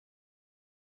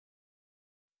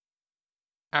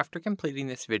After completing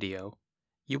this video,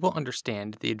 you will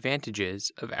understand the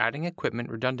advantages of adding equipment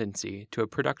redundancy to a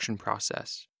production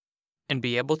process and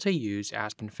be able to use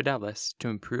Aspen Fidelis to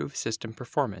improve system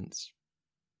performance.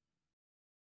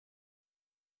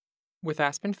 With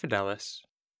Aspen Fidelis,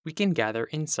 we can gather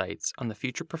insights on the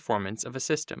future performance of a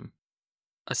system,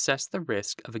 assess the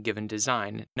risk of a given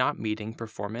design not meeting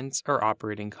performance or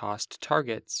operating cost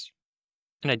targets,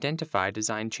 and identify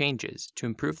design changes to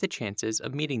improve the chances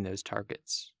of meeting those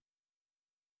targets.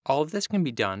 All of this can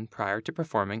be done prior to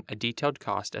performing a detailed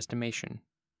cost estimation.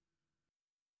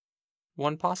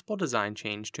 One possible design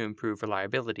change to improve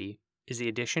reliability is the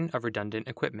addition of redundant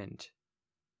equipment.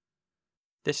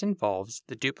 This involves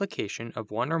the duplication of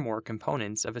one or more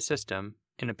components of a system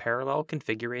in a parallel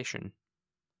configuration.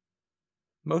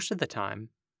 Most of the time,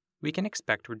 we can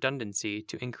expect redundancy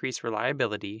to increase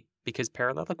reliability because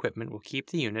parallel equipment will keep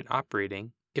the unit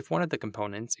operating if one of the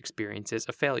components experiences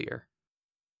a failure.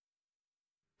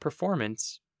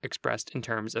 Performance, expressed in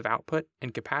terms of output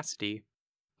and capacity,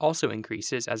 also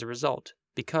increases as a result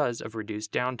because of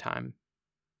reduced downtime.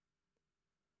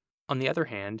 On the other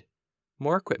hand,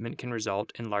 more equipment can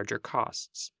result in larger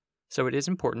costs, so it is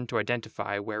important to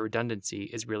identify where redundancy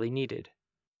is really needed.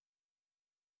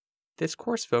 This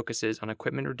course focuses on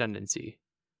equipment redundancy,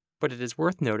 but it is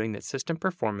worth noting that system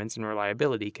performance and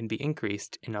reliability can be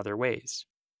increased in other ways.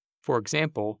 For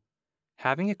example,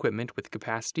 having equipment with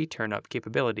capacity turn-up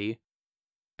capability,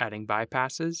 adding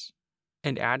bypasses,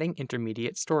 and adding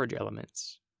intermediate storage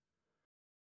elements.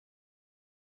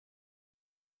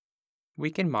 We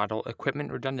can model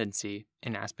equipment redundancy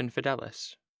in Aspen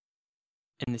Fidelis.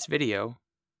 In this video,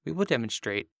 we will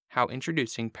demonstrate how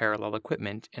introducing parallel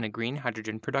equipment in a green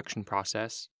hydrogen production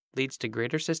process leads to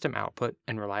greater system output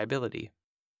and reliability.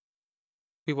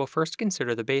 We will first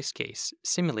consider the base case,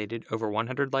 simulated over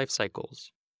 100 life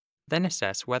cycles, then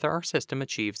assess whether our system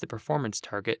achieves the performance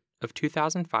target of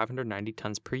 2,590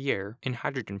 tons per year in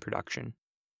hydrogen production,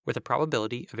 with a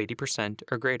probability of 80%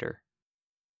 or greater.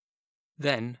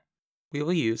 Then, we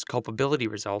will use culpability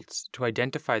results to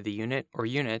identify the unit or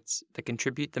units that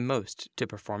contribute the most to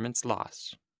performance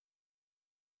loss.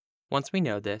 Once we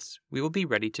know this, we will be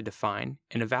ready to define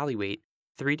and evaluate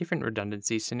 3 different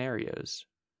redundancy scenarios.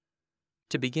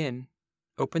 To begin,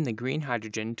 open the green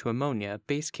hydrogen to ammonia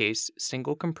base case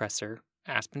single compressor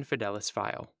Aspen Fidelis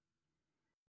file.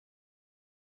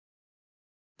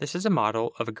 This is a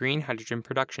model of a green hydrogen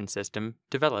production system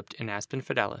developed in Aspen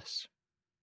Fidelis.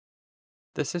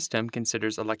 The system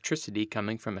considers electricity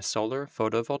coming from a solar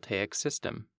photovoltaic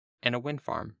system and a wind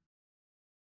farm.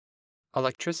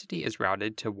 Electricity is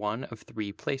routed to one of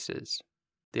 3 places: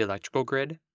 the electrical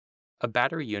grid, a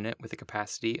battery unit with a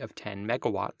capacity of 10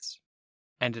 megawatts,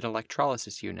 and an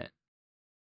electrolysis unit.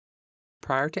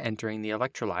 Prior to entering the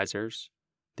electrolyzers,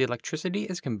 the electricity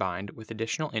is combined with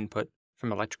additional input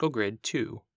from electrical grid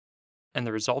 2, and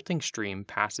the resulting stream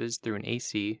passes through an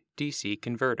AC-DC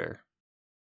converter.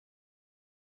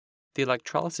 The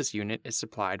electrolysis unit is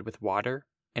supplied with water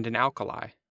and an alkali.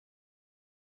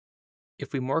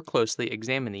 If we more closely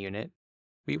examine the unit,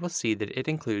 we will see that it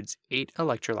includes 8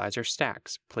 electrolyzer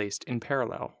stacks placed in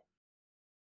parallel.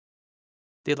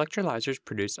 The electrolyzers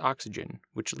produce oxygen,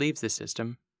 which leaves the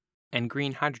system, and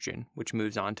green hydrogen, which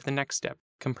moves on to the next step,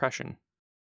 compression.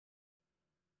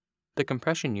 The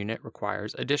compression unit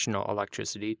requires additional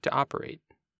electricity to operate.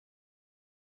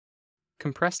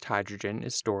 Compressed hydrogen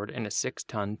is stored in a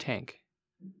 6-ton tank.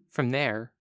 From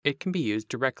there, it can be used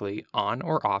directly on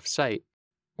or off-site,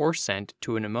 or sent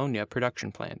to an ammonia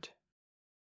production plant.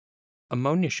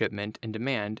 Ammonia shipment and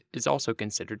demand is also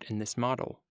considered in this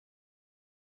model.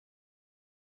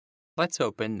 Let's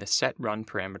open the Set Run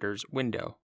Parameters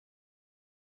window.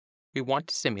 We want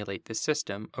to simulate this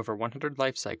system over 100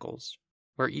 life cycles,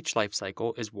 where each life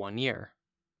cycle is 1 year.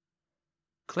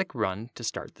 Click Run to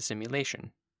start the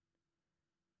simulation.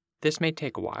 This may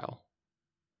take a while.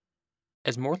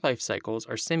 As more life cycles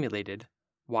are simulated,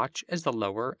 watch as the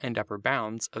lower and upper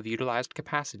bounds of utilized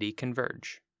capacity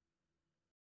converge.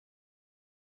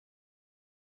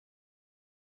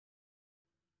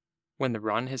 When the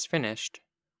run has finished,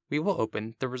 we will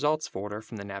open the Results folder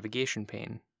from the navigation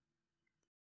pane.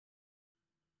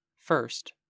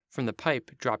 First, from the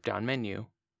Pipe drop-down menu,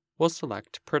 we'll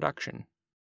select Production.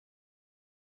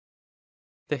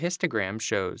 The histogram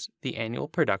shows the annual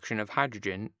production of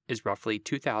hydrogen is roughly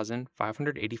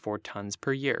 2,584 tons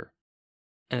per year,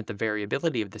 and that the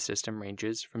variability of the system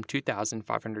ranges from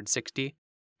 2,560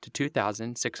 to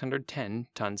 2,610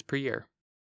 tons per year.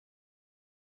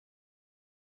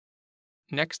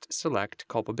 Next, select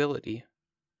Culpability.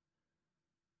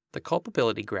 The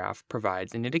culpability graph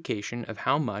provides an indication of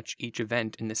how much each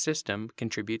event in the system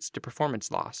contributes to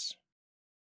performance loss.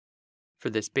 For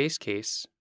this base case,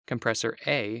 compressor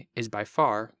A is by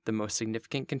far the most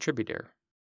significant contributor.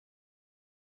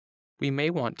 We may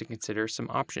want to consider some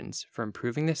options for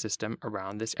improving the system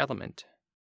around this element.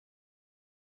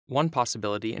 One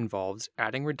possibility involves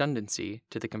adding redundancy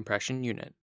to the compression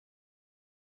unit.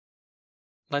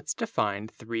 Let's define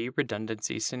 3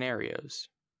 redundancy scenarios.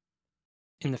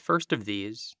 In the first of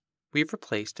these, we've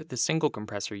replaced the single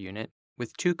compressor unit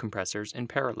with 2 compressors in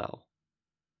parallel.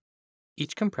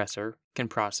 Each compressor can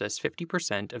process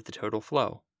 50% of the total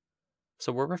flow,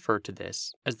 so we'll refer to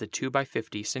this as the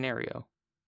 2x50 scenario.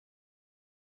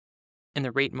 In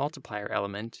the rate multiplier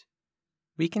element,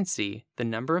 we can see the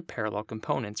number of parallel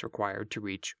components required to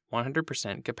reach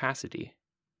 100% capacity.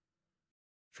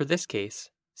 For this case,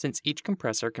 since each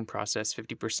compressor can process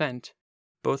 50%,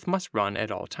 both must run at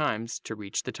all times to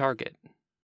reach the target.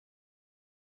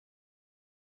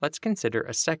 Let's consider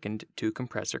a second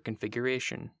 2-compressor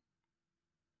configuration.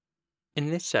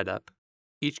 In this setup,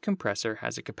 each compressor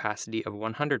has a capacity of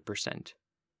 100%,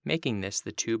 making this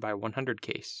the 2x100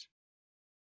 case.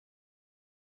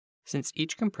 Since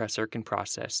each compressor can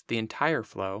process the entire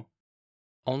flow,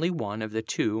 only one of the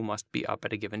 2 must be up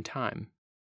at a given time.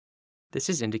 This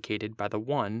is indicated by the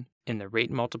 1 in the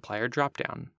rate multiplier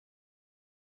dropdown.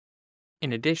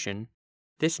 In addition,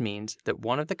 this means that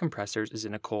one of the compressors is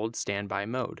in a cold standby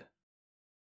mode.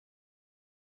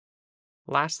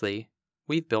 Lastly,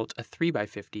 we've built a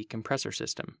 3x50 compressor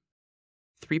system,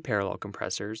 3 parallel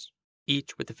compressors,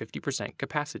 each with a 50%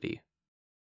 capacity.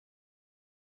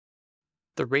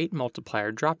 The rate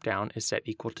multiplier dropdown is set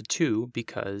equal to 2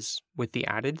 because, with the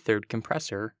added third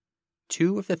compressor,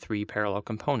 2 of the 3 parallel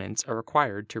components are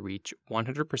required to reach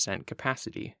 100%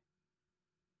 capacity.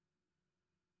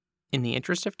 In the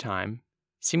interest of time,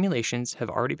 simulations have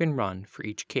already been run for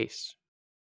each case.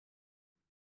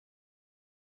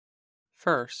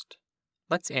 First,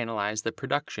 let's analyze the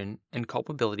production and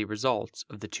culpability results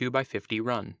of the 2x50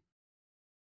 run.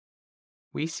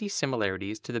 We see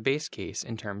similarities to the base case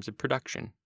in terms of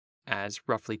production, as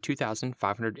roughly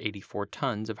 2,584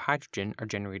 tons of hydrogen are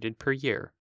generated per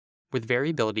year, with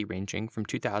variability ranging from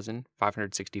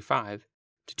 2,565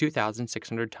 to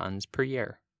 2,600 tons per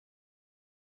year.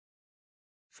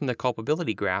 From the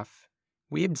culpability graph,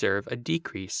 we observe a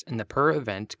decrease in the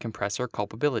per-event compressor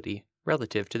culpability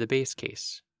relative to the base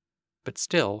case, but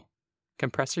still,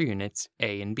 compressor units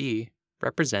A and B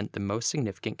represent the most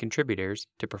significant contributors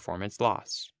to performance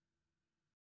loss.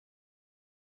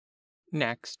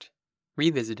 Next,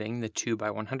 revisiting the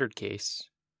 2x100 case,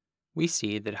 we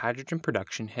see that hydrogen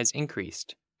production has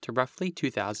increased to roughly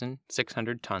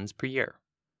 2,600 tons per year,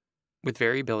 with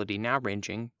variability now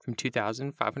ranging from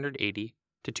 2,580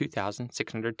 to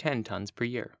 2,610 tons per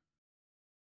year.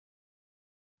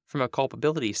 From a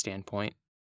culpability standpoint,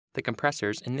 the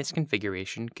compressors in this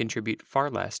configuration contribute far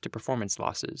less to performance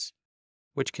losses,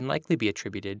 which can likely be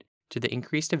attributed to the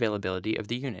increased availability of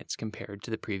the units compared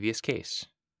to the previous case.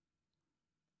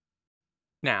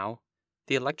 Now,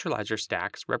 the electrolyzer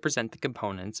stacks represent the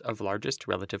components of largest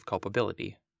relative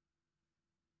culpability.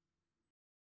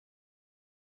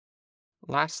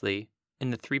 Lastly,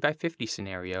 in the 3x50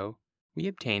 scenario, we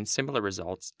obtain similar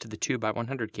results to the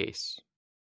 2x100 case.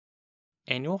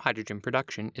 Annual hydrogen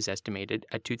production is estimated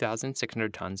at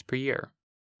 2,600 tons per year,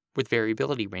 with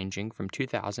variability ranging from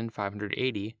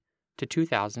 2,580 to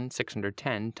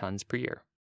 2,610 tons per year.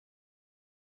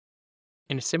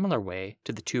 In a similar way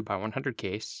to the 2x100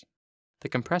 case, the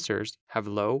compressors have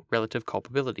low relative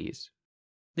culpabilities,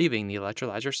 leaving the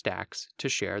electrolyzer stacks to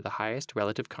share the highest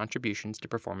relative contributions to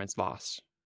performance loss.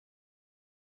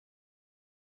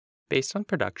 Based on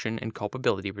production and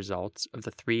culpability results of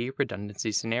the 3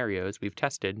 redundancy scenarios we've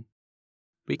tested,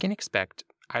 we can expect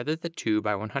either the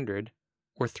 2x100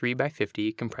 or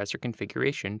 3x50 compressor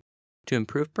configuration to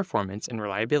improve performance and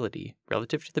reliability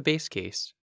relative to the base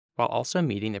case, while also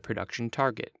meeting the production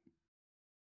target.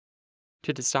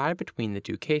 To decide between the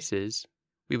 2 cases,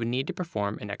 we would need to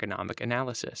perform an economic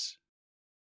analysis.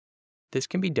 This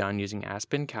can be done using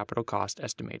Aspen Capital Cost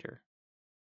Estimator.